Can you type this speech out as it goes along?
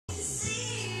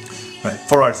Right.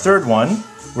 For our third one,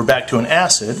 we're back to an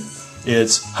acid.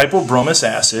 It's hypobromous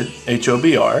acid,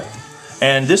 HOBr,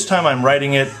 and this time I'm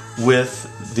writing it with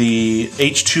the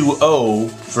H2O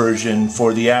version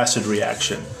for the acid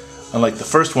reaction. Unlike the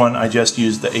first one, I just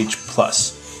used the H+.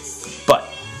 But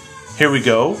here we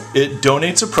go. It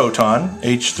donates a proton,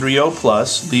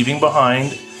 H3O+, leaving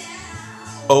behind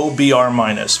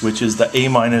OBr-, which is the A-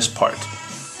 part.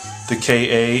 The Ka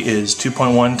is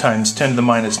 2.1 times 10 to the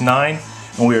minus 9,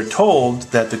 and we are told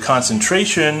that the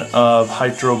concentration of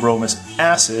hypobromous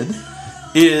acid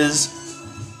is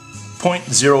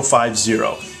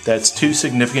 0.050. That's 2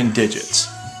 significant digits.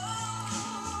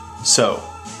 So,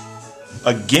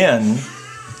 again,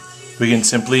 we can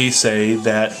simply say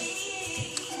that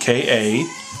Ka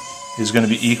is going to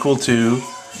be equal to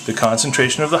the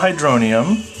concentration of the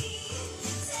hydronium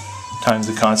times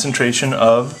the concentration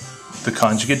of the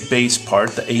conjugate base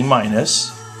part, the A-,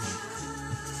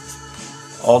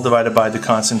 all divided by the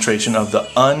concentration of the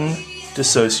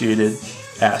undissociated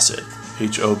acid,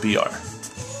 HOBr.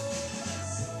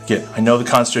 Again, I know the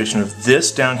concentration of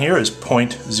this down here is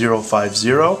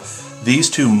 0.050.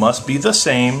 These two must be the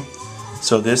same,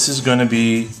 so this is going to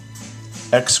be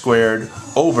x squared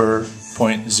over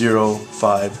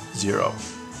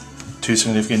 0.050, 2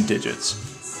 significant digits.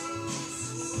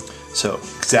 So,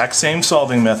 exact same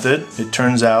solving method. It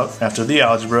turns out, after the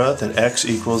algebra, that x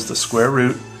equals the square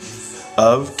root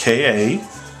of Ka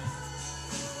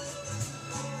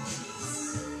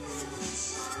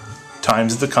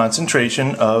times the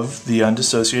concentration of the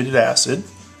undissociated acid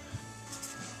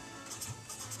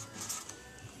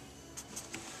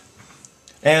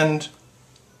and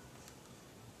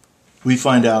we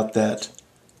find out that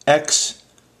x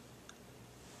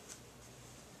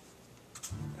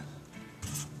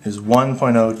is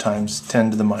 1.0 times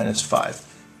 10 to the minus 5.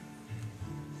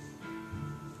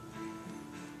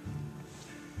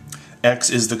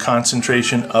 X is the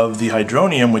concentration of the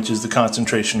hydronium, which is the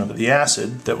concentration of the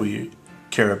acid that we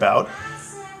care about.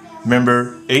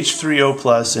 Remember,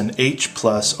 H3O+ and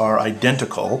H+ are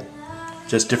identical,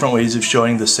 just different ways of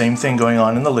showing the same thing going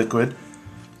on in the liquid.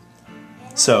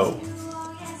 So,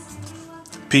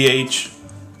 pH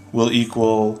will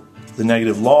equal the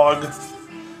negative log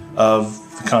of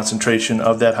the concentration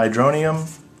of that hydronium,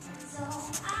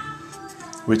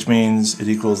 which means it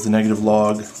equals the negative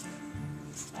log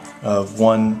of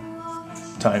 1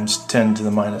 times 10 to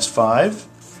the minus 5,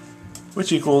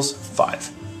 which equals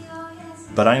 5.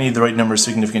 But I need the right number of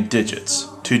significant digits,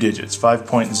 2 digits,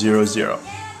 5.00.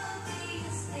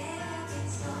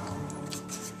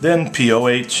 Then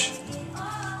POH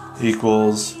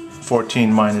equals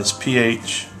 14 minus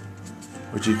pH,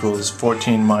 which equals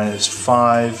 14 minus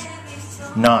 5,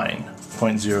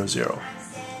 9.00.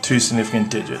 2 significant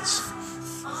digits.